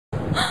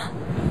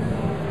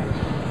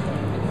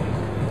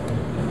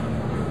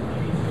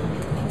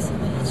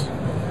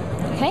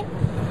Okay.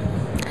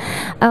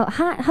 Oh,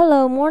 hi,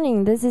 hello,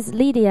 morning. This is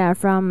Lydia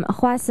from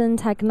Huasan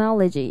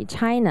Technology,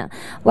 China.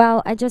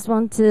 Well, I just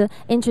want to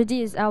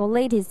introduce our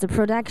latest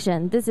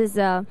production. This is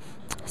a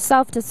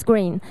soft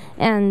screen,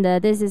 and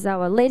this is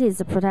our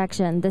latest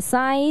production. The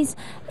size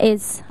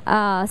is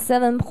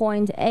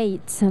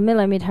 7.8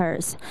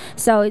 millimeters,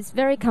 so it's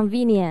very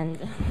convenient.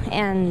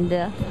 And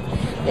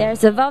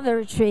there's a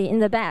velvet tree in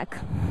the back.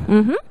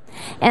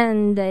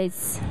 And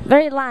it's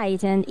very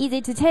light and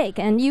easy to take,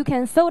 and you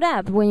can fold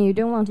up when you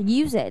don't want to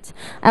use it.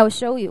 I will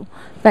show you.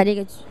 把这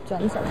个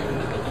转起来。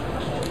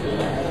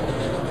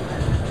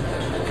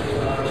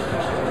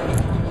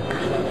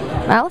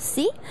Well,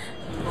 see?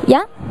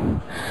 Yeah.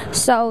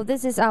 So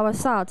this is our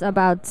thought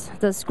about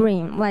the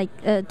screen, like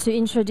to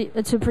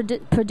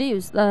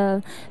produce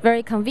a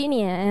very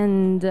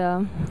convenient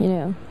and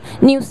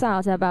new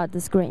thought about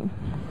the screen.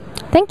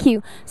 Thank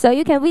you. So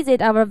you can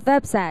visit our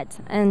website,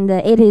 and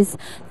it is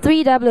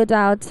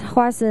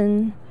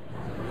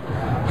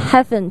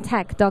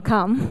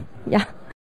www.huasan-tech.com. Yeah.